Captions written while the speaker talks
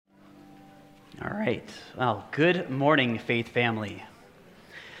All right. Well, good morning, Faith family.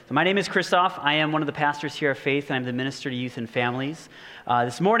 So my name is Christoph. I am one of the pastors here at Faith, and I'm the minister to youth and families.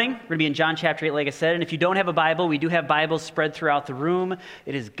 This morning, we're going to be in John chapter 8, like I said, and if you don't have a Bible, we do have Bibles spread throughout the room.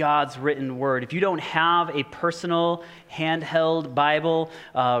 It is God's written word. If you don't have a personal, handheld Bible,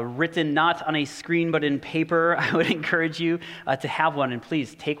 written not on a screen but in paper, I would encourage you to have one, and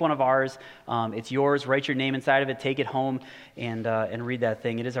please take one of ours. It's yours. Write your name inside of it. Take it home and read that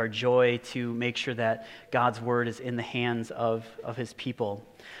thing. It is our joy to make sure that God's word is in the hands of his people.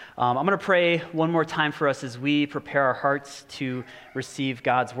 I'm going to pray one more time for us as we prepare our hearts to receive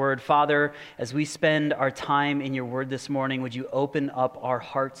God's word. Father, as we spend our time in your word this morning, would you open up our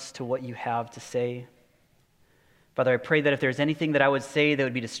hearts to what you have to say? Father, I pray that if there's anything that I would say that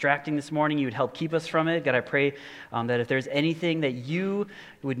would be distracting this morning, you would help keep us from it. God, I pray that if there's anything that you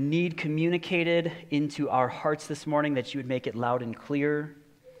would need communicated into our hearts this morning, that you would make it loud and clear.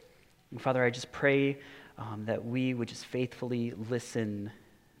 And Father, I just pray that we would just faithfully listen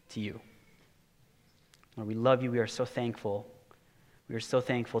to you. Lord, we love you. We are so thankful. We are so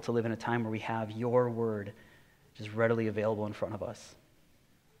thankful to live in a time where we have your word just readily available in front of us.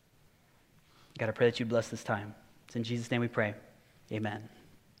 God, I pray that you bless this time. It's in Jesus' name we pray. Amen.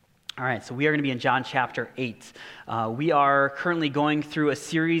 All right, so we are going to be in John chapter 8. We are currently going through a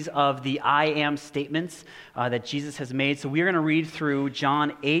series of the I am statements that Jesus has made. So we are going to read through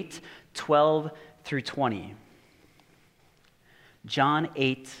John 8, 12 through 20. John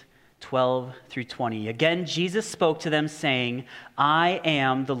 8, 12 through 20. Again, Jesus spoke to them, saying, I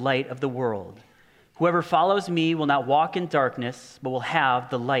am the light of the world. Whoever follows me will not walk in darkness, but will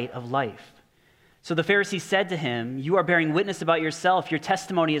have the light of life. So the Pharisees said to him, You are bearing witness about yourself. Your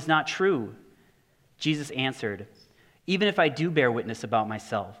testimony is not true. Jesus answered, Even if I do bear witness about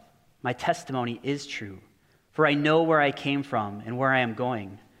myself, my testimony is true, for I know where I came from and where I am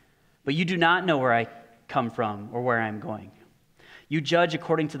going. But you do not know where I come from or where I am going. You judge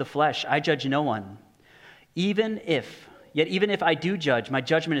according to the flesh. I judge no one. Even if I do judge, my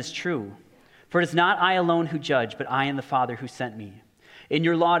judgment is true. For it is not I alone who judge, but I and the Father who sent me. In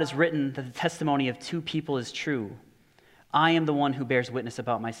your law it is written that the testimony of two people is true. I am the one who bears witness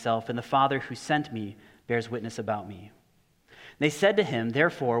about myself, and the Father who sent me bears witness about me. They said to him,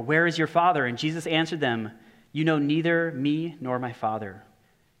 Therefore, where is your Father? And Jesus answered them, You know neither me nor my Father.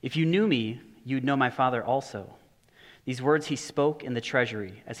 If you knew me, you would know my Father also. These words he spoke in the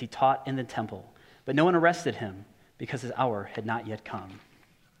treasury as he taught in the temple, but no one arrested him because his hour had not yet come.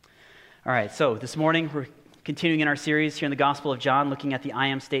 All right, so this morning we're continuing in our series here in the Gospel of John, looking at the I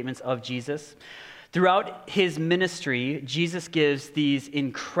am statements of Jesus. Throughout his ministry, Jesus gives these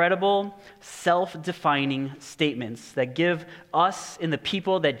incredible, self-defining statements that give us and the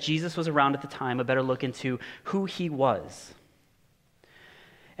people that Jesus was around at the time a better look into who he was.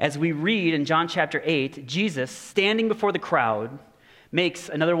 As we read in John chapter 8, Jesus, standing before the crowd, makes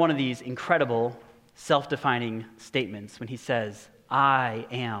another one of these incredible self-defining statements when he says, I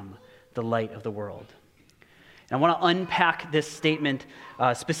am the light of the world. And I want to unpack this statement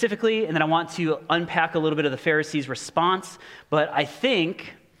specifically, and then I want to unpack a little bit of the Pharisees' response. But I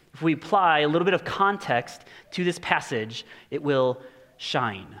think if we apply a little bit of context to this passage, it will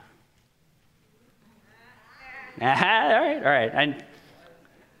shine. All right. And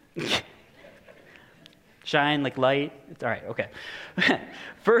shine like light. All right, okay.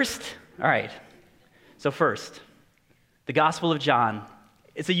 First, the Gospel of John.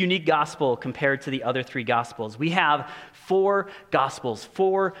 It's a unique gospel compared to the other three gospels. We have four gospels,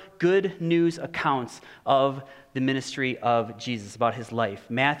 four good news accounts of the ministry of Jesus, about his life: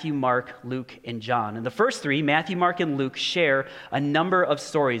 Matthew, Mark, Luke, and John. And the first three, Matthew, Mark, and Luke, share a good number of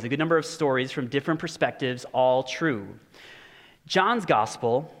stories from different perspectives, all true. John's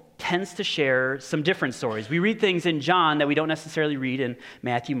gospel tends to share some different stories. We read things in John that we don't necessarily read in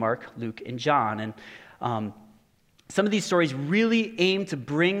Matthew, Mark, Luke, and John. And some of these stories really aim to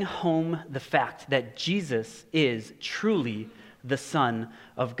bring home the fact that Jesus is truly the Son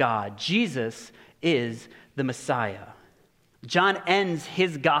of God. Jesus is the Messiah. John ends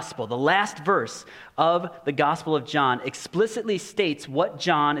his gospel. The last verse of the Gospel of John explicitly states what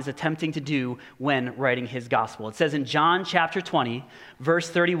John is attempting to do when writing his gospel. It says in John chapter 20, verse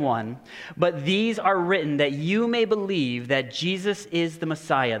 31, But these are written that you may believe that Jesus is the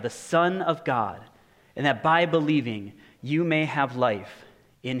Messiah, the Son of God, and that by believing you may have life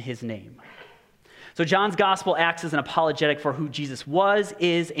in his name. So John's gospel acts as an apologetic for who Jesus was,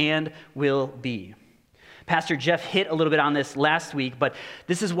 is, and will be. Pastor Jeff hit a little bit on this last week, but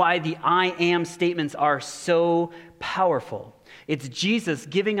this is why the I am statements are so powerful. It's Jesus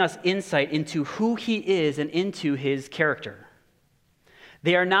giving us insight into who he is and into his character.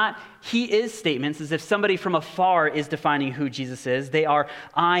 They are not he is statements as if somebody from afar is defining who Jesus is. They are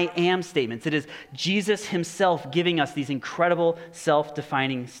I am statements. It is Jesus himself giving us these incredible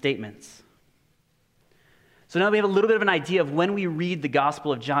self-defining statements. So now we have a little bit of an idea of when we read the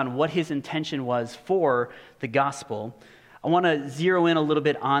Gospel of John, what his intention was for the Gospel. I want to zero in a little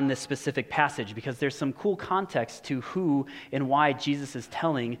bit on this specific passage because there's some cool context to who and why Jesus is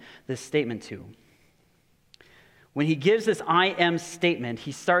telling this statement to. When he gives this I am statement,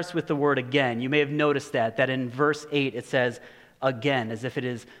 he starts with the word again. You may have noticed that in verse 8 it says again, as if it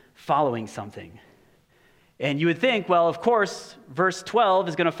is following something. And you would think, well, of course, verse 12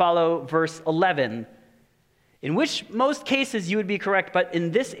 is going to follow verse 11, in which most cases you would be correct, but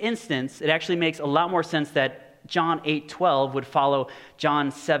in this instance, it actually makes a lot more sense that John 8:12 would follow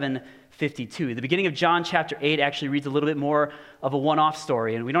John 7:52. The beginning of John chapter 8 actually reads a little bit more of a one-off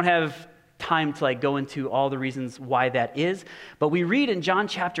story, and we don't have time to go into all the reasons why that is, but we read in John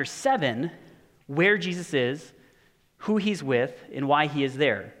chapter 7 where Jesus is, who he's with, and why he is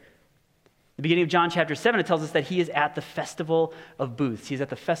there. The beginning of John chapter 7, it tells us that he is at the Festival of Booths. He's at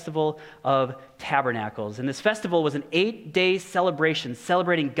the Festival of Tabernacles. And this festival was an 8-day celebration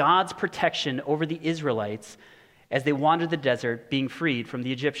celebrating God's protection over the Israelites as they wandered the desert, being freed from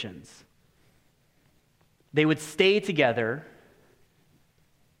the Egyptians. They would stay together.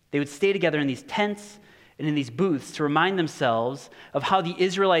 They would stay together in these tents and in these booths to remind themselves of how the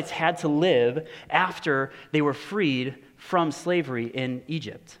Israelites had to live after they were freed from slavery in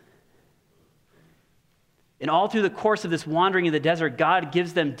Egypt. And all through the course of this wandering in the desert, God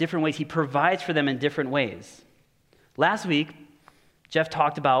gives them different ways. He provides for them in different ways. Last week, Jeff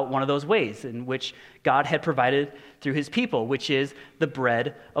talked about one of those ways in which God had provided through his people, which is the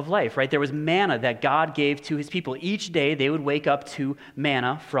bread of life, right? There was manna that God gave to his people. Each day they would wake up to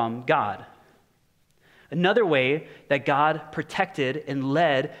manna from God. Another way that God protected and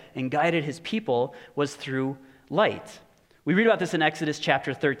led and guided his people was through light. We read about this in Exodus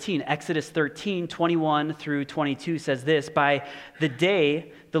chapter 13. Exodus 13, 21 through 22 says this, "By the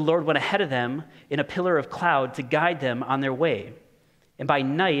day the Lord went ahead of them in a pillar of cloud to guide them on their way, and by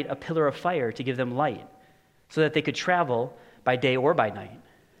night a pillar of fire to give them light, so that they could travel by day or by night.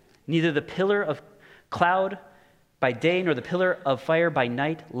 Neither the pillar of cloud by day nor the pillar of fire by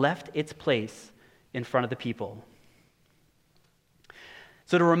night left its place in front of the people."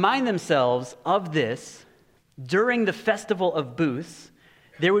 So to remind themselves of this, during the Festival of Booths,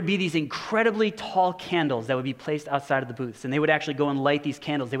 there would be these incredibly tall candles that would be placed outside of the booths, and they would actually go and light these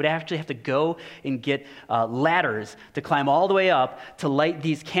candles. They would actually have to go and get ladders to climb all the way up to light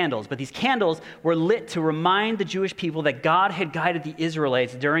these candles. But these candles were lit to remind the Jewish people that God had guided the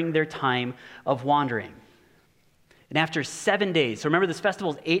Israelites during their time of wandering. And after 7 days, so remember this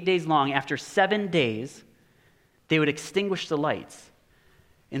festival is 8 days long, after 7 days, they would extinguish the lights.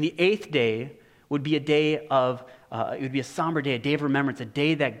 And the 8th day would be a day of, it would be a somber day, a day of remembrance, a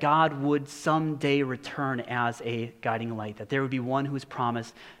day that God would someday return as a guiding light, that there would be one who is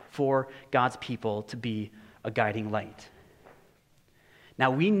promised for God's people to be a guiding light.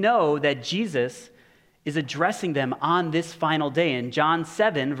 Now we know that Jesus is addressing them on this final day. In John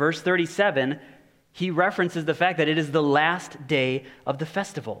 7, verse 37, he references the fact that it is the last day of the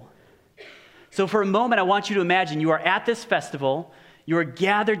festival. So for a moment, I want you to imagine you are at this festival. You are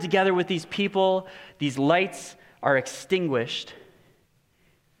gathered together with these people. These lights are extinguished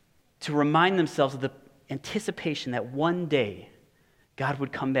to remind themselves of the anticipation that one day God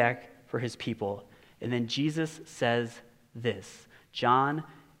would come back for his people. And then Jesus says this, John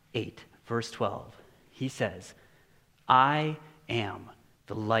 8, verse 12. He says, "I am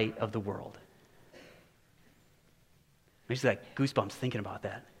the light of the world." I just got goosebumps thinking about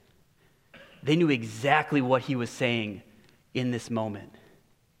that. They knew exactly what he was saying in this moment.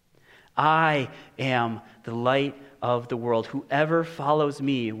 I am the light of the world. Whoever follows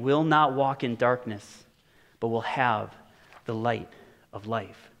me will not walk in darkness, but will have the light of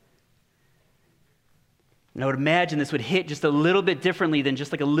life. And I would imagine this would hit just a little bit differently than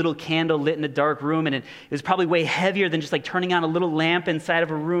just like a little candle lit in a dark room, and it was probably way heavier than just like turning on a little lamp inside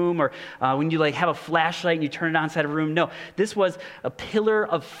of a room, or when you like have a flashlight and you turn it on inside of a room. No, this was a pillar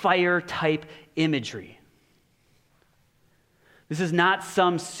of fire type imagery. This is not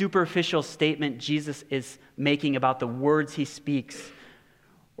some superficial statement Jesus is making about the words he speaks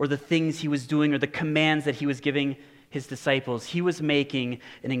or the things he was doing or the commands that he was giving his disciples. He was making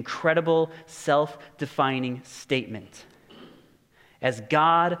an incredible self-defining statement. As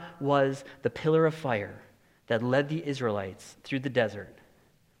God was the pillar of fire that led the Israelites through the desert,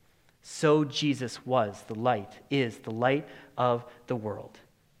 so Jesus was the light, is the light of the world.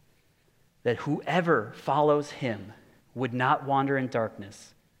 That whoever follows him would not wander in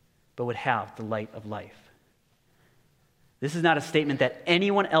darkness, but would have the light of life. This is not a statement that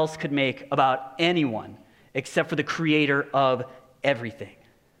anyone else could make about anyone except for the creator of everything.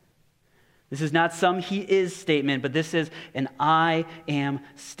 This is not some he is statement, but this is an I am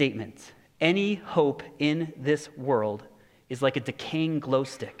statement. Any hope in this world is like a decaying glow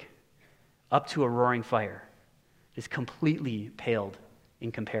stick up to a roaring fire. It is completely paled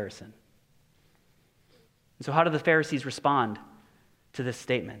in comparison. And so how do the Pharisees respond to this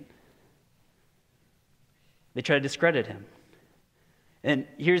statement? They try to discredit him. And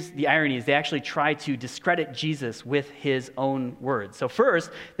here's the irony, is they actually try to discredit Jesus with his own words. So first,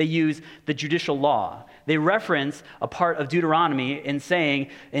 they use the judicial law. They reference a part of Deuteronomy in saying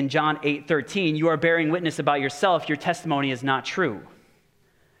in John 8:13, you are bearing witness about yourself, your testimony is not true.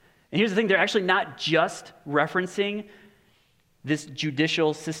 And here's the thing, they're actually not just referencing this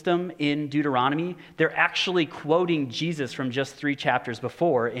judicial system in Deuteronomy. They're actually quoting Jesus from just 3 chapters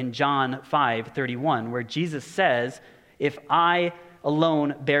before in John 5:31, where Jesus says, if I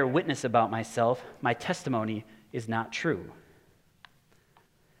alone bear witness about myself, my testimony is not true.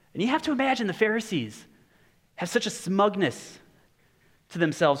 And you have to imagine the Pharisees have such a smugness to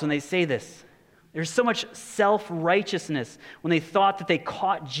themselves when they say this. There's so much self-righteousness when they thought that they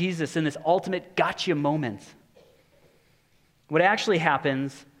caught Jesus in this ultimate gotcha moment. What actually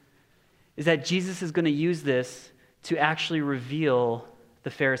happens is that Jesus is going to use this to actually reveal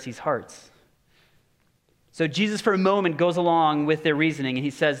the Pharisees' hearts. So Jesus, for a moment, goes along with their reasoning, and he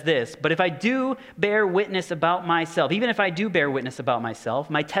says this, but if I do bear witness about myself, even if I do bear witness about myself,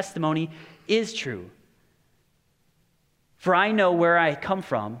 my testimony is true. For I know where I come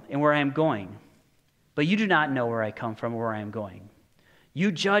from and where I am going, but you do not know where I come from or where I am going.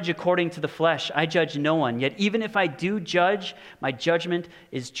 You judge according to the flesh. I judge no one. Yet even if I do judge, my judgment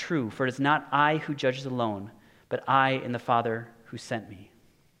is true, for it is not I who judges alone, but I and the Father who sent me.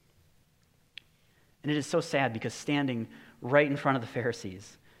 And it is so sad because standing right in front of the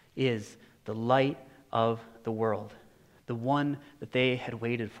Pharisees is the light of the world, the one that they had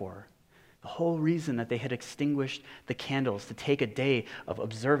waited for. The whole reason that they had extinguished the candles to take a day of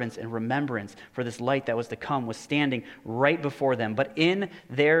observance and remembrance for this light that was to come was standing right before them. But in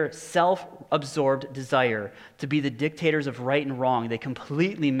their self-absorbed desire to be the dictators of right and wrong, they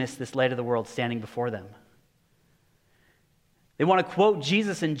completely missed this light of the world standing before them. They want to quote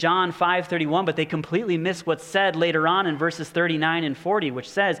Jesus in John 5:31, but they completely miss what's said later on in verses 39 and 40, which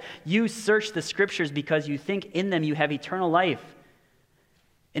says, you search the scriptures because you think in them you have eternal life.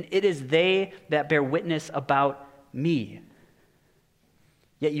 And it is they that bear witness about me.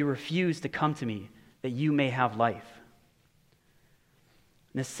 Yet you refuse to come to me that you may have life.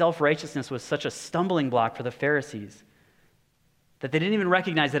 And this self-righteousness was such a stumbling block for the Pharisees that they didn't even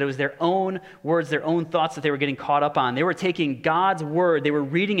recognize that it was their own words, their own thoughts that they were getting caught up on. They were taking God's word, they were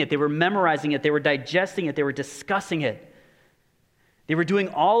reading it, they were memorizing it, they were digesting it, they were discussing it. They were doing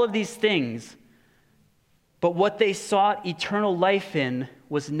all of these things, but what they sought eternal life in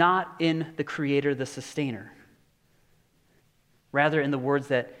was not in the Creator, the Sustainer. Rather in the words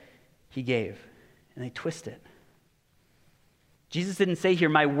that He gave. And they twist it. Jesus didn't say here,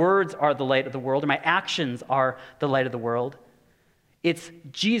 my words are the light of the world, or my actions are the light of the world. It's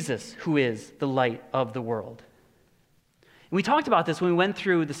Jesus who is the light of the world. And we talked about this when we went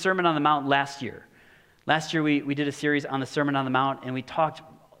through the Sermon on the Mount last year. Last year we did a series on the Sermon on the Mount, and we talked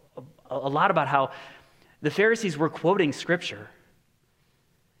a lot about how the Pharisees were quoting Scripture.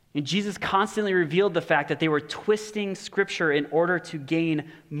 And Jesus constantly revealed the fact that they were twisting Scripture in order to gain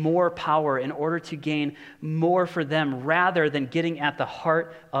more power, in order to gain more for them, rather than getting at the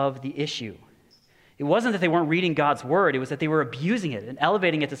heart of the issue. It wasn't that they weren't reading God's word, it was that they were abusing it and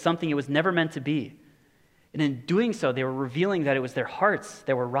elevating it to something it was never meant to be. And in doing so, they were revealing that it was their hearts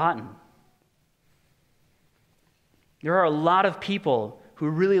that were rotten. There are a lot of people who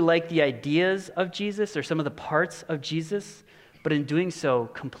really like the ideas of Jesus or some of the parts of Jesus, but in doing so,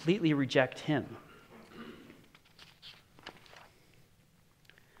 completely reject him.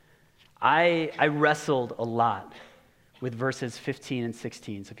 I wrestled a lot with verses 15 and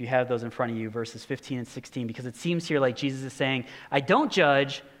 16. So if you have those in front of you, verses 15 and 16, because it seems here like Jesus is saying, I don't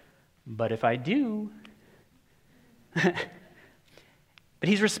judge, but if I do. But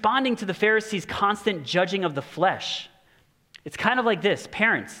he's responding to the Pharisees' constant judging of the flesh. It's kind of like this.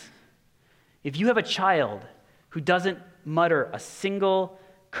 Parents, if you have a child who doesn't mutter a single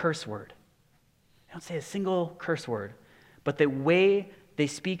curse word, they don't say a single curse word, but the way they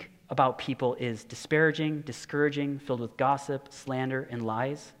speak about people is disparaging, discouraging, filled with gossip, slander, and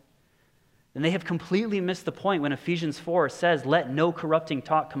lies, then they have completely missed the point when Ephesians 4 says, let no corrupting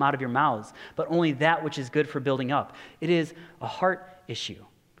talk come out of your mouths, but only that which is good for building up. It is a heart issue.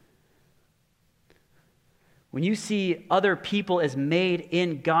 When you see other people as made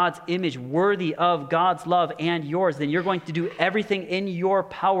in God's image, worthy of God's love and yours, then you're going to do everything in your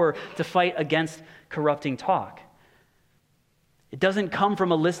power to fight against corrupting talk. It doesn't come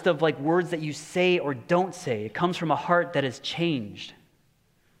from a list of words that you say or don't say. It comes from a heart that is changed.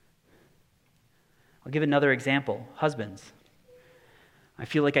 I'll give another example. Husbands. I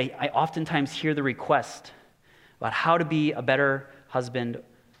feel like I oftentimes hear the request about how to be a better husband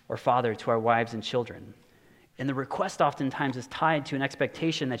or father to our wives and children. And the request oftentimes is tied to an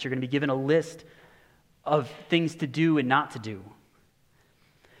expectation that you're going to be given a list of things to do and not to do.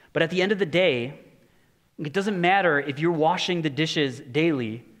 But at the end of the day, it doesn't matter if you're washing the dishes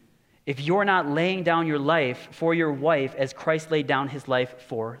daily if you're not laying down your life for your wife as Christ laid down his life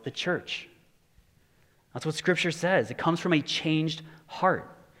for the church. That's what Scripture says. It comes from a changed heart.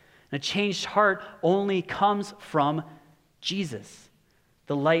 And a changed heart only comes from Jesus,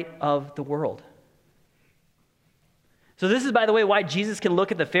 the light of the world. So this is, by the way, why Jesus can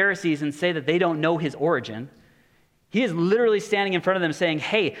look at the Pharisees and say that they don't know his origin. He is literally standing in front of them saying,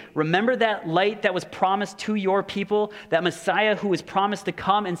 hey, remember that light that was promised to your people, that Messiah who was promised to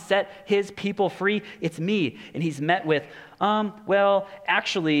come and set his people free? It's me. And he's met with, well,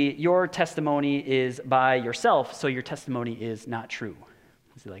 actually, your testimony is by yourself, so your testimony is not true.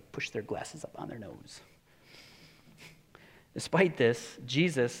 As they push their glasses up on their nose. Despite this,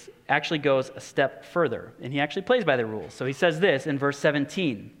 Jesus actually goes a step further, and he actually plays by the rules. So he says this in verse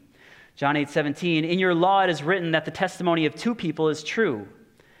 17, John 8:17, in your law it is written that the testimony of two people is true.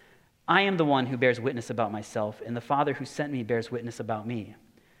 I am the one who bears witness about myself, and the Father who sent me bears witness about me.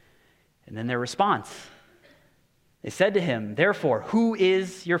 And then their response, they said to him, therefore, who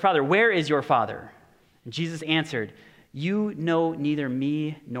is your father? Where is your father? And Jesus answered, you know neither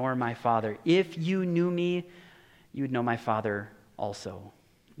me nor my Father. If you knew me, you would know my Father also.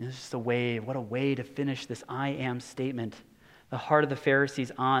 And this is just what a way to finish this I am statement. The heart of the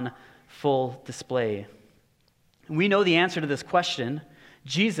Pharisees on full display. And we know the answer to this question.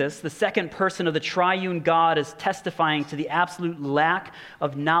 Jesus, the second person of the triune God, is testifying to the absolute lack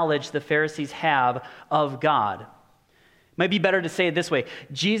of knowledge the Pharisees have of God. It might be better to say it this way.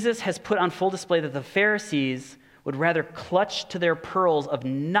 Jesus has put on full display that the Pharisees would rather clutch to their pearls of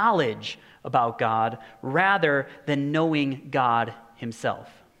knowledge about God rather than knowing God himself.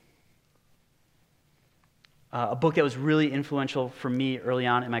 A book that was really influential for me early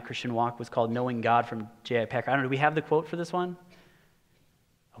on in my Christian walk was called Knowing God from J.I. Packer. I don't know, do we have the quote for this one?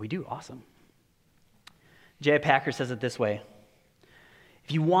 Oh, we do. Awesome. J.I. Packer says it this way.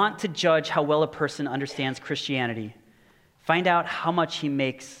 If you want to judge how well a person understands Christianity, find out how much he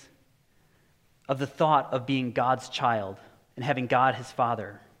makes of the thought of being God's child and having God his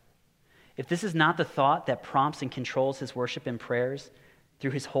Father. If this is not the thought that prompts and controls his worship and prayers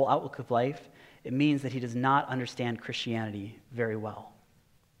through his whole outlook of life, it means that he does not understand Christianity very well.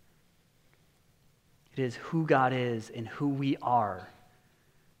 It is who God is and who we are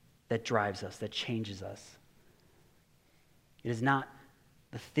that drives us, that changes us. It is not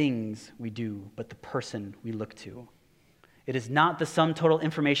the things we do, but the person we look to. It is not the sum total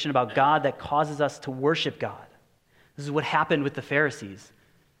information about God that causes us to worship God. This is what happened with the Pharisees.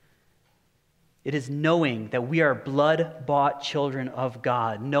 It is knowing that we are blood-bought children of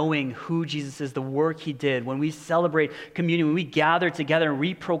God, knowing who Jesus is, the work he did. When we celebrate communion, when we gather together and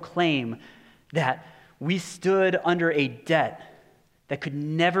we proclaim that we stood under a debt that could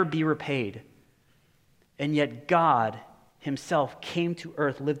never be repaid, and yet God himself came to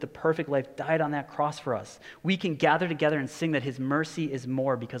earth, lived the perfect life, died on that cross for us. We can gather together and sing that his mercy is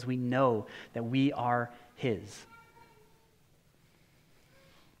more because we know that we are his.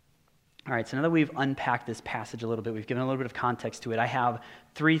 All right, so now that we've unpacked this passage a little bit, we've given a little bit of context to it, I have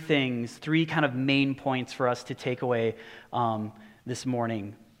three kind of main points for us to take away this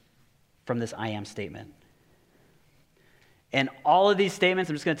morning from this I am statement. And all of these statements,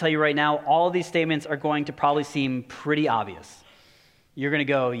 I'm just going to tell you right now, all of these statements are going to probably seem pretty obvious. You're going to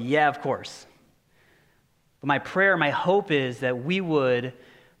go, yeah, of course. But my prayer, my hope is that we would,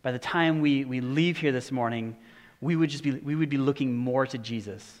 by the time we leave here this morning, we would be looking more to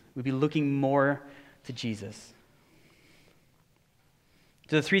Jesus. We'd be looking more to Jesus.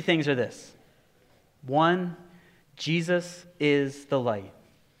 So the three things are this. One, Jesus is the light.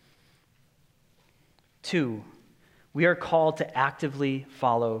 Two, we are called to actively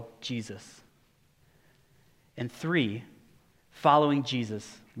follow Jesus. And three, following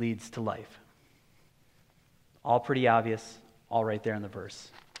Jesus leads to life. All pretty obvious, all right there in the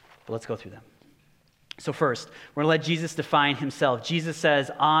verse. But let's go through them. So first, we're going to let Jesus define himself. Jesus says,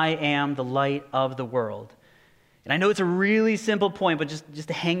 I am the light of the world. And I know it's a really simple point, but just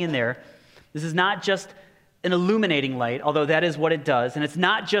to hang in there. This is not just an illuminating light, although that is what it does. And it's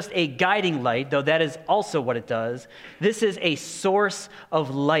not just a guiding light, though that is also what it does. This is a source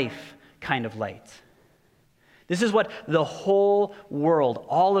of life kind of light. This is what the whole world,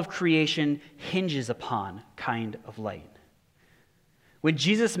 all of creation, hinges upon kind of light. When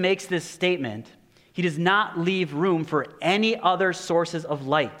Jesus makes this statement, he does not leave room for any other sources of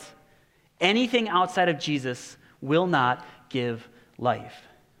light. Anything outside of Jesus will not give life.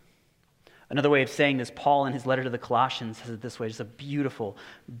 Another way of saying this, Paul in his letter to the Colossians says it this way, just a beautiful,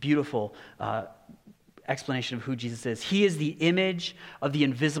 beautiful explanation of who Jesus is. He is the image of the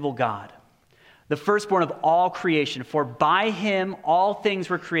invisible God, the firstborn of all creation. For by him all things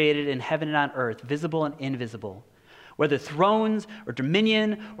were created in heaven and on earth, visible and invisible. Whether thrones or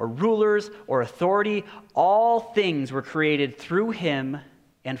dominion or rulers or authority, all things were created through him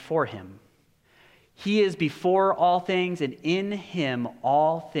and for him. He is before all things, and in him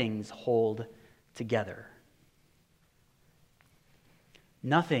all things hold together.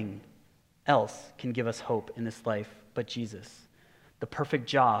 Nothing else can give us hope in this life but Jesus. The perfect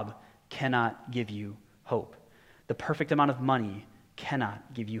job cannot give you hope. The perfect amount of money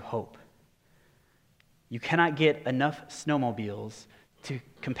cannot give you hope. You cannot get enough snowmobiles to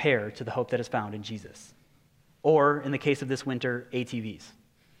compare to the hope that is found in Jesus. Or, in the case of this winter, ATVs.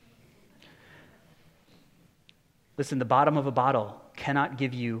 Listen, the bottom of a bottle cannot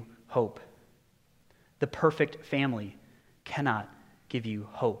give you hope. The perfect family cannot give you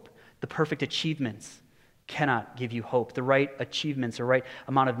hope. The perfect achievements cannot give you hope. The right achievements or right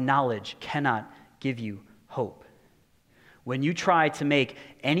amount of knowledge cannot give you hope. When you try to make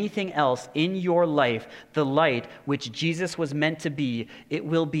anything else in your life the light which Jesus was meant to be, it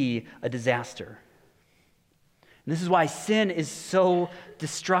will be a disaster. And this is why sin is so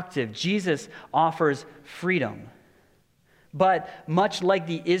destructive. Jesus offers freedom. But much like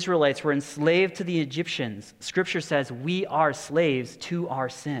the Israelites were enslaved to the Egyptians, Scripture says we are slaves to our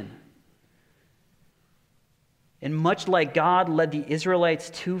sin. And much like God led the Israelites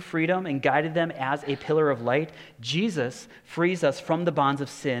to freedom and guided them as a pillar of light, Jesus frees us from the bonds of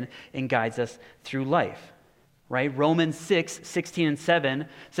sin and guides us through life. Right? Romans 6:16 and 7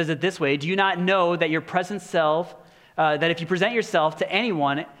 says it this way, do you not know that your present self, that if you present yourself to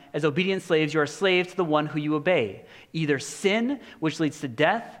anyone as obedient slaves, you are slaves to the one who you obey, either sin, which leads to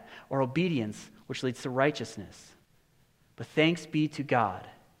death, or obedience, which leads to righteousness. But thanks be to God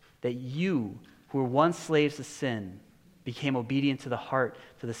that you, who were once slaves to sin, became obedient to the heart,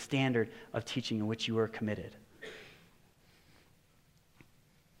 to the standard of teaching in which you were committed.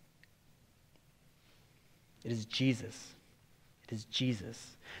 It is Jesus. It is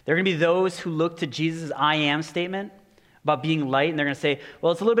Jesus. There are going to be those who look to Jesus' I am statement about being light, and they're going to say,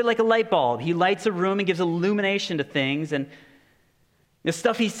 well, it's a little bit like a light bulb. He lights a room and gives illumination to things, and the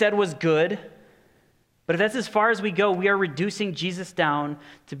stuff he said was good. But if that's as far as we go, we are reducing Jesus down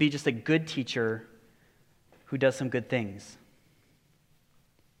to be just a good teacher who does some good things.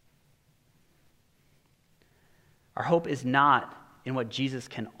 Our hope is not in what Jesus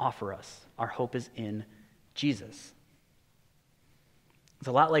can offer us. Our hope is in Jesus. It's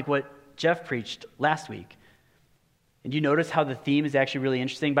a lot like what Jeff preached last week. And you notice how the theme is actually really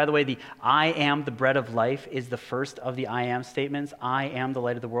interesting. By the way, the I am the bread of life is the first of the I am statements. I am the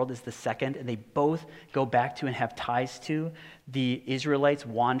light of the world is the second. And they both go back to and have ties to the Israelites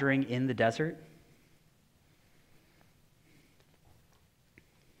wandering in the desert.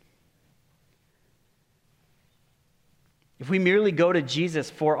 If we merely go to Jesus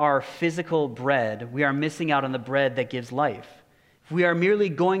for our physical bread, we are missing out on the bread that gives life. If we are merely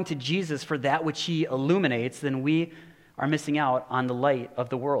going to Jesus for that which he illuminates, then we are missing out on the light of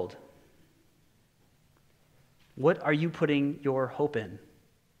the world. What are you putting your hope in?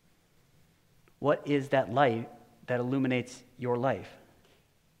 What is that light that illuminates your life?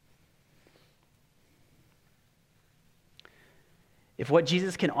 If what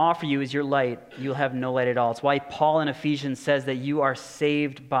Jesus can offer you is your light, you'll have no light at all. It's why Paul in Ephesians says that you are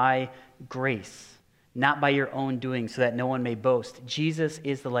saved by grace, not by your own doing, so that no one may boast. Jesus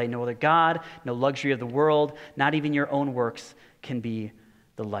is the light. No other God, no luxury of the world, not even your own works can be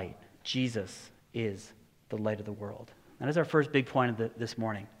the light. Jesus is the light of the world. That is our first big point of this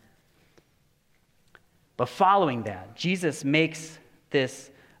morning. But following that, Jesus makes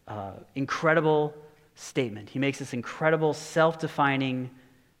this incredible statement. He makes this incredible self-defining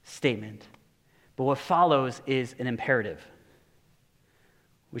statement. But what follows is an imperative,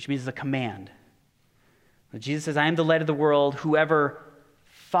 which means a command. Jesus says, I am the light of the world. Whoever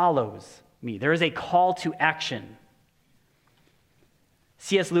follows me. There is a call to action.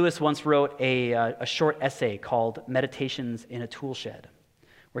 C.S. Lewis once wrote a short essay called Meditations in a Tool Shed,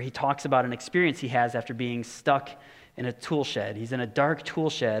 where he talks about an experience he has after being stuck in a tool shed. He's in a dark tool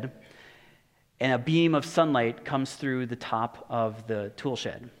shed, and a beam of sunlight comes through the top of the tool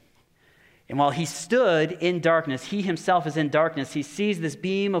shed. And while he stood in darkness, he himself is in darkness, he sees this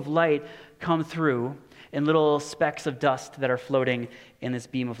beam of light come through in little specks of dust that are floating in this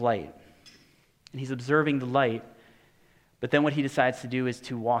beam of light. And he's observing the light, but then what he decides to do is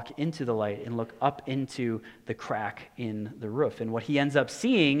to walk into the light and look up into the crack in the roof. And what he ends up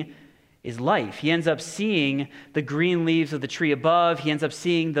seeing is life. He ends up seeing the green leaves of the tree above. He ends up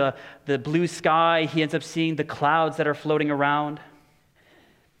seeing the blue sky. He ends up seeing the clouds that are floating around.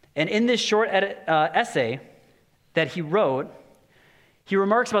 And in this short essay that he wrote, he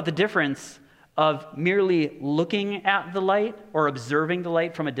remarks about the difference of merely looking at the light or observing the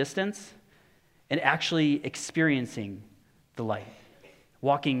light from a distance and actually experiencing the light,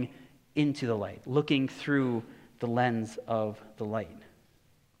 walking into the light, looking through the lens of the light.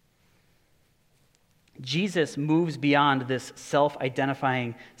 Jesus moves beyond this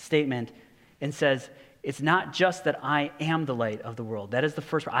self-identifying statement and says, it's not just that I am the light of the world. That is the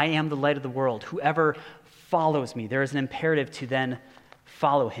first part. I am the light of the world. Whoever follows me, there is an imperative to then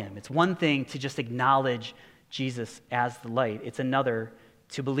follow him. It's one thing to just acknowledge Jesus as the light. It's another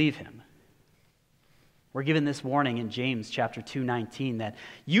to believe him. We're given this warning in James chapter 2:19 that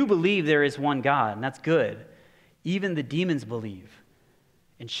you believe there is one God, and that's good. Even the demons believe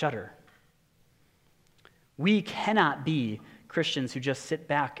and shudder. We cannot be Christians who just sit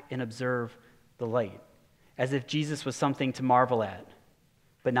back and observe the light, as if Jesus was something to marvel at,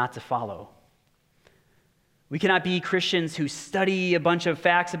 but not to follow. We cannot be Christians who study a bunch of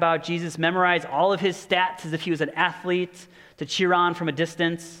facts about Jesus, memorize all of his stats as if he was an athlete to cheer on from a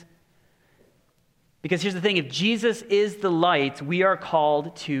distance. Because here's the thing, if Jesus is the light, we are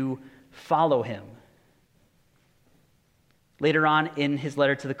called to follow him. Later on in his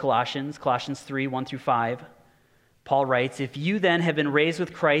letter to the Colossians 3:1-5, Paul writes, if you then have been raised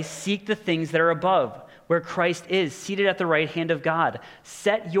with Christ, seek the things that are above, where Christ is, seated at the right hand of God.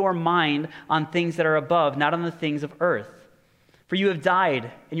 Set your mind on things that are above, not on the things of earth. For you have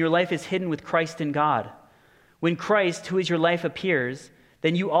died, and your life is hidden with Christ in God. When Christ, who is your life, appears,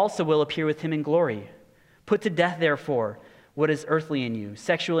 then you also will appear with him in glory. Put to death, therefore, what is earthly in you,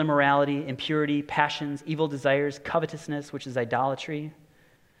 sexual immorality, impurity, passions, evil desires, covetousness, which is idolatry.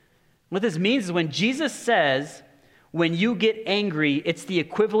 What this means is when Jesus says, when you get angry, it's the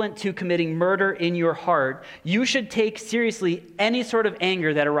equivalent to committing murder in your heart, you should take seriously any sort of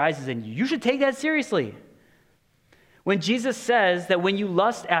anger that arises in you. You should take that seriously. When Jesus says that when you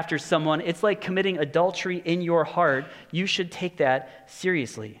lust after someone, it's like committing adultery in your heart, you should take that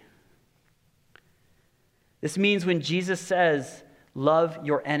seriously. This means when Jesus says, love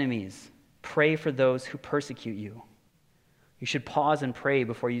your enemies, pray for those who persecute you. You should pause and pray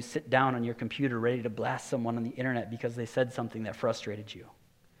before you sit down on your computer ready to blast someone on the internet because they said something that frustrated you.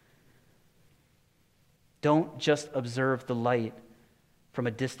 Don't just observe the light from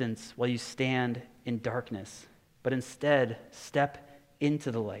a distance while you stand in darkness, but instead step into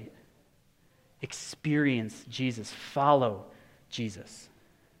the light. Experience Jesus. Follow Jesus.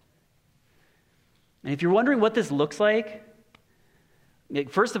 And if you're wondering what this looks like,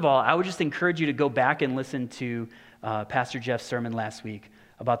 first of all, I would just encourage you to go back and listen to Pastor Jeff's sermon last week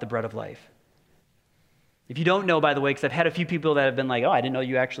about the bread of life. If you don't know, by the way, because I've had a few people that have been like, oh, I didn't know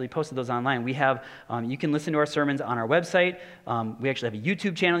you actually posted those online. We have, you can listen to our sermons on our website. We actually have a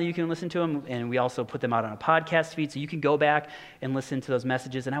YouTube channel you can listen to them, and we also put them out on a podcast feed, so you can go back and listen to those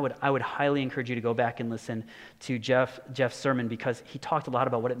messages. And I would highly encourage you to go back and listen to Jeff's sermon, because he talked a lot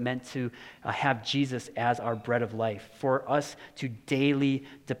about what it meant to have Jesus as our bread of life, for us to daily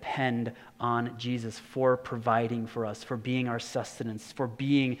depend on Jesus for providing for us, for being our sustenance, for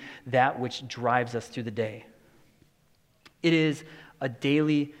being that which drives us through the day. It is a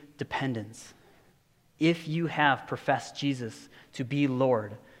daily dependence. If you have professed Jesus to be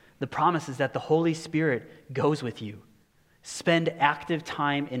Lord, the promise is that the Holy Spirit goes with you. Spend active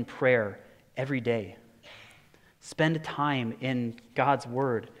time in prayer every day. Spend time in God's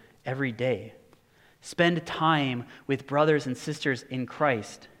Word every day. Spend time with brothers and sisters in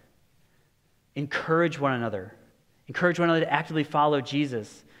Christ. Encourage one another. Encourage one another to actively follow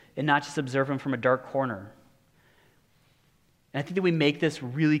Jesus and not just observe him from a dark corner. And I think that we make this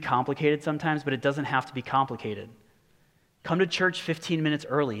really complicated sometimes, but it doesn't have to be complicated. Come to church 15 minutes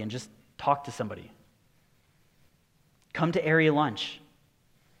early and just talk to somebody. Come to area lunch.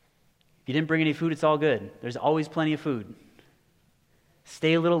 If you didn't bring any food, it's all good. There's always plenty of food.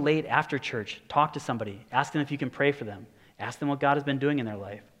 Stay a little late after church. Talk to somebody. Ask them if you can pray for them. Ask them what God has been doing in their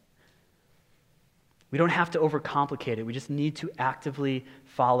life. We don't have to overcomplicate it. We just need to actively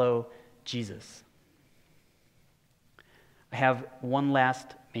follow Jesus. I have one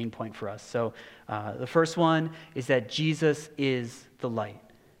last main point for us. So the first one is that Jesus is the light.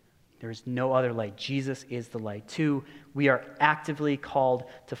 There is no other light. Jesus is the light. 2, we are actively called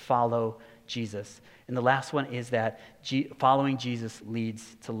to follow Jesus. And the last one is that following Jesus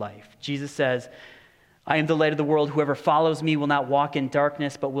leads to life. Jesus says, I am the light of the world. Whoever follows me will not walk in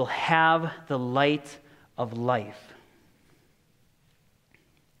darkness, but will have the light of life.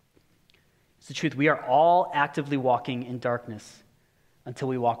 It's the truth. We are all actively walking in darkness until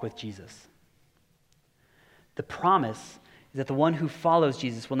we walk with Jesus. The promise is that the one who follows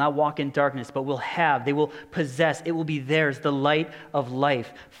Jesus will not walk in darkness, but they will possess, it will be theirs, the light of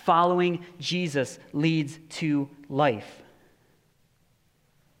life. Following Jesus leads to life.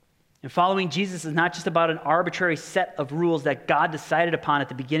 And following Jesus is not just about an arbitrary set of rules that God decided upon at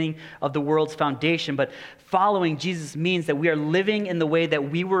the beginning of the world's foundation, but following Jesus means that we are living in the way that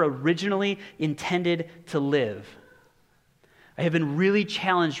we were originally intended to live. I have been really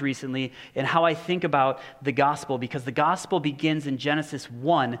challenged recently in how I think about the gospel, because the gospel begins in Genesis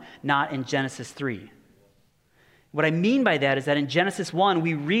 1, not in Genesis 3. What I mean by that is that in Genesis 1,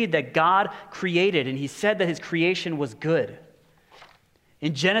 we read that God created, and he said that his creation was good.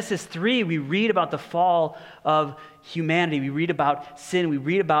 In Genesis 3, we read about the fall of humanity. We read about sin. We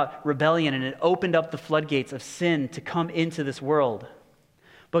read about rebellion, and it opened up the floodgates of sin to come into this world.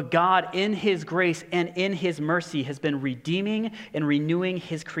 But God, in his grace and in his mercy, has been redeeming and renewing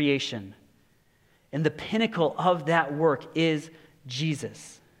his creation. And the pinnacle of that work is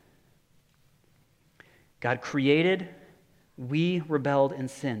Jesus. God created, we rebelled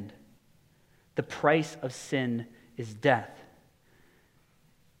and sinned. The price of sin is death.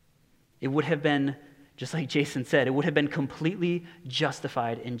 It would have been, just like Jason said, it would have been completely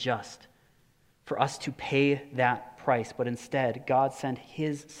justified and just for us to pay that price. But instead, God sent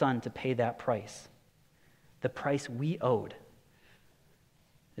his son to pay that price, the price we owed.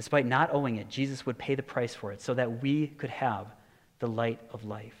 Despite not owing it, Jesus would pay the price for it so that we could have the light of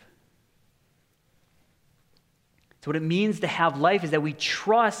life. So what it means to have life is that we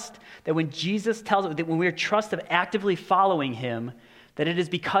trust that when Jesus tells us, that when we are trust of actively following him, that it is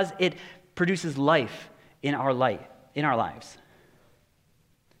because it produces life in our lives.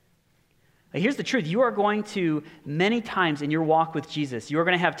 Now, here's the truth. You are going to, many times in your walk with Jesus, you are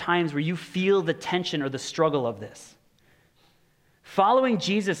going to have times where you feel the tension or the struggle of this. Following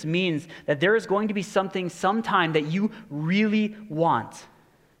Jesus means that there is going to be something sometime that you really want,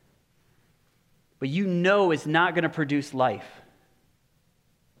 but you know is not going to produce life.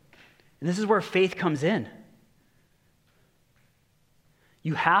 And this is where faith comes in.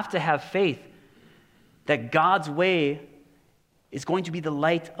 You have to have faith that God's way is going to be the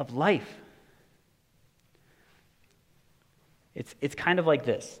light of life. It's kind of like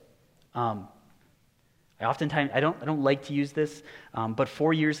this. I don't like to use this, but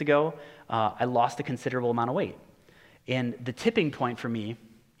 4 years ago, I lost a considerable amount of weight. And the tipping point for me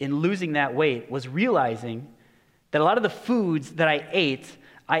in losing that weight was realizing that a lot of the foods that I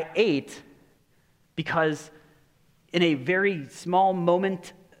ate because in a very small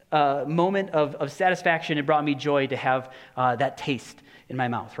moment of satisfaction, it brought me joy to have that taste in my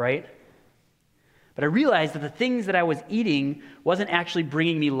mouth, right? But I realized that the things that I was eating wasn't actually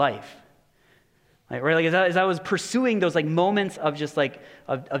bringing me life. As I was pursuing those moments of just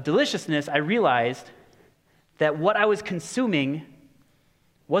of deliciousness, I realized that what I was consuming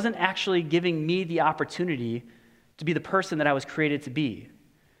wasn't actually giving me the opportunity to be the person that I was created to be,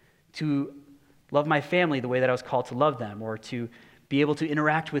 to love my family the way that I was called to love them, or to be able to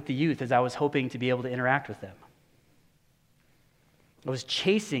interact with the youth as I was hoping to be able to interact with them. I was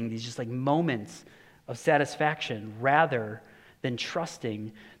chasing these just moments of satisfaction rather than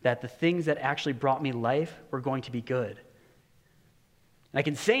trusting that the things that actually brought me life were going to be good. And I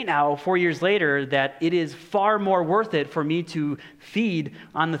can say now, 4 years later, that it is far more worth it for me to feed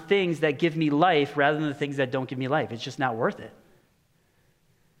on the things that give me life rather than the things that don't give me life. It's just not worth it.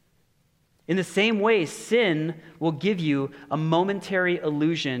 In the same way, sin will give you a momentary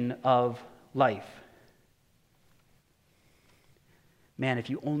illusion of life. Man, if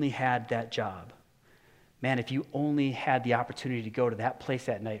you only had that job. Man, if you only had the opportunity to go to that place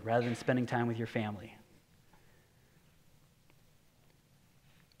at night rather than spending time with your family.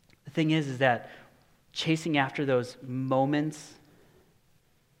 The thing is that chasing after those moments,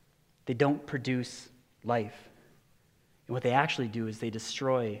 they don't produce life. And what they actually do is they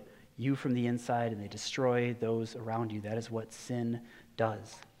destroy you from the inside, and they destroy those around you. That is what sin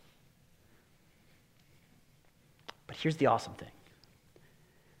does. But here's the awesome thing.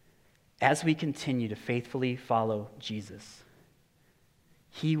 As we continue to faithfully follow Jesus,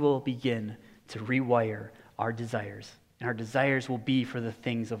 he will begin to rewire our desires. And our desires will be for the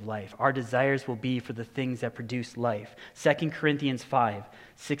things of life. Our desires will be for the things that produce life. 2 Corinthians 5,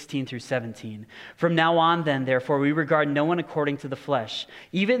 16 through 17. From now on, then, therefore, we regard no one according to the flesh.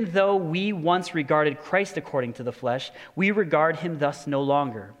 Even though we once regarded Christ according to the flesh, we regard him thus no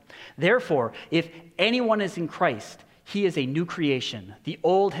longer. Therefore, if anyone is in Christ, he is a new creation. The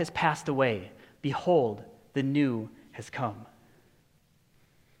old has passed away. Behold, the new has come.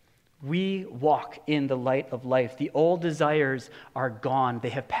 We walk in the light of life. The old desires are gone. They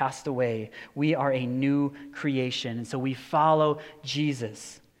have passed away. We are a new creation. And so we follow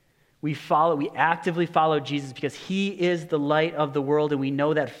Jesus. We actively follow Jesus because he is the light of the world, and we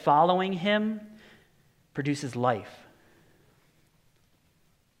know that following him produces life.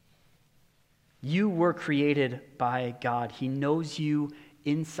 You were created by God. He knows you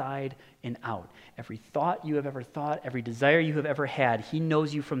inside and out. Every thought you have ever thought, every desire you have ever had, he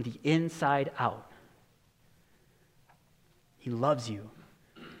knows you from the inside out. He loves you.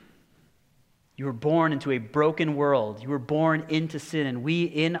 You were born into a broken world. You were born into sin, and we,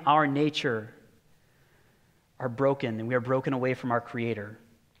 in our nature, are broken, and we are broken away from our Creator.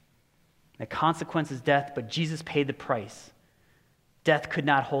 The consequence is death, but Jesus paid the price. Death could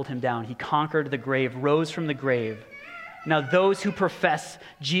not hold him down. He conquered the grave, rose from the grave. Now, those who profess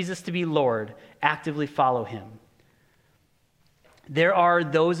Jesus to be Lord actively follow him. There are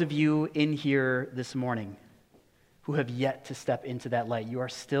those of you in here this morning who have yet to step into that light. You are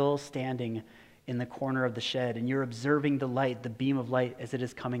still standing in the corner of the shed, and you're observing the light, the beam of light as it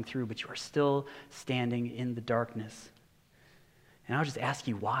is coming through, but you are still standing in the darkness. And I'll just ask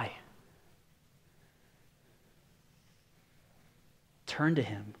you, why? Turn to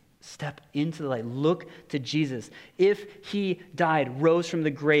him. Step into the light. Look to Jesus. If he died, rose from the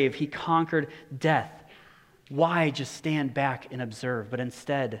grave, he conquered death, why just stand back and observe, but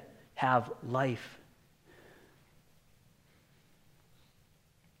instead have life?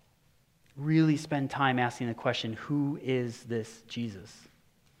 Really spend time asking the question, who is this Jesus?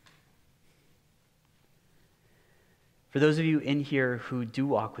 For those of you in here who do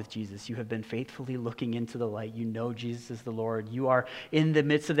walk with Jesus, you have been faithfully looking into the light. You know Jesus is the Lord. You are in the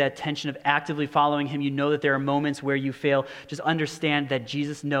midst of that tension of actively following him. You know that there are moments where you fail. Just understand that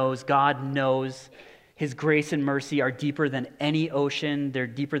Jesus knows, God knows. His grace and mercy are deeper than any ocean. They're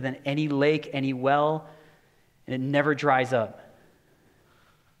deeper than any lake, any well, and it never dries up.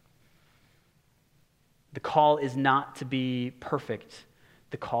 The call is not to be perfect.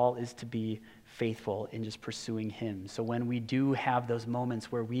 The call is to be faithful in just pursuing him. So when we do have those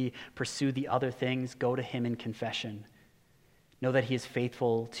moments where we pursue the other things, go to him in confession. Know that he is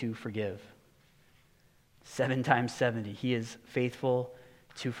faithful to forgive. 7 times 70, he is faithful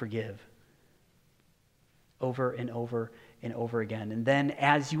to forgive. Over and over and over again. And then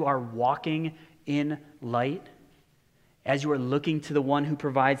as you are walking in light, as you are looking to the one who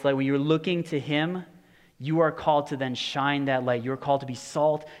provides light, when you're looking to him, you are called to then shine that light. You are called to be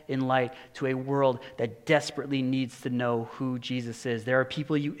salt and light to a world that desperately needs to know who Jesus is. There are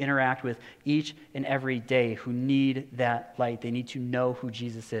people you interact with each and every day who need that light. They need to know who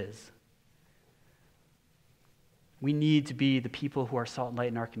Jesus is. We need to be the people who are salt and light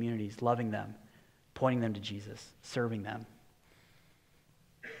in our communities, loving them, pointing them to Jesus, serving them.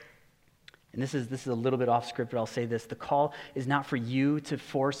 And this is a little bit off script, but I'll say this. The call is not for you to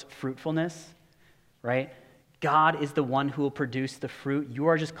force fruitfulness, right? God is the one who will produce the fruit. You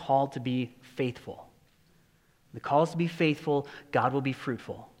are just called to be faithful. The call is to be faithful. God will be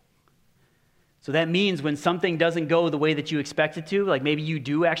fruitful. So that means when something doesn't go the way that you expect it to, like maybe you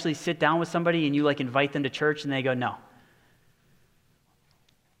do actually sit down with somebody and you like invite them to church and they go, no.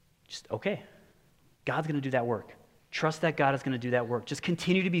 Just, okay. God's going to do that work. Trust that God is going to do that work. Just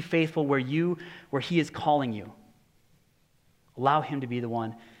continue to be faithful where he is calling you. Allow him to be the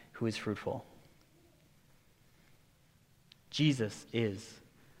one who is fruitful. Jesus is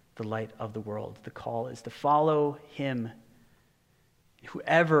the light of the world. The call is to follow him.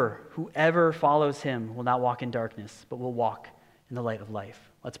 Whoever follows him will not walk in darkness, but will walk in the light of life.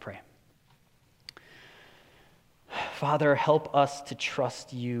 Let's pray. Father, help us to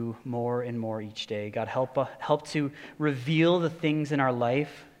trust you more and more each day. God, help to reveal the things in our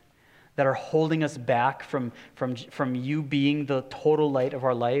life that are holding us back from you being the total light of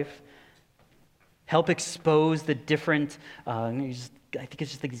our life. Help expose the different, I think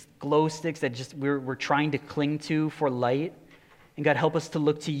it's just like these glow sticks that just we're trying to cling to for light. And God, help us to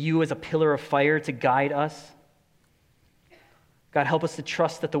look to you as a pillar of fire to guide us. God, help us to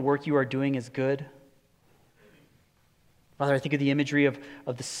trust that the work you are doing is good. Father, I think of the imagery of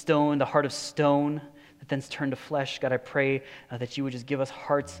the stone, the heart of stone that then's turned to flesh. God, I pray that you would just give us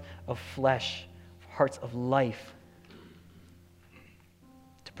hearts of flesh, hearts of life,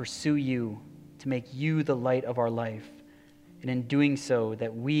 to pursue you, to make you the light of our life. And in doing so,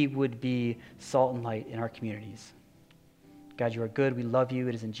 that we would be salt and light in our communities. God, you are good. We love you.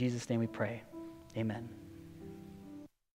 It is in Jesus' name we pray. Amen.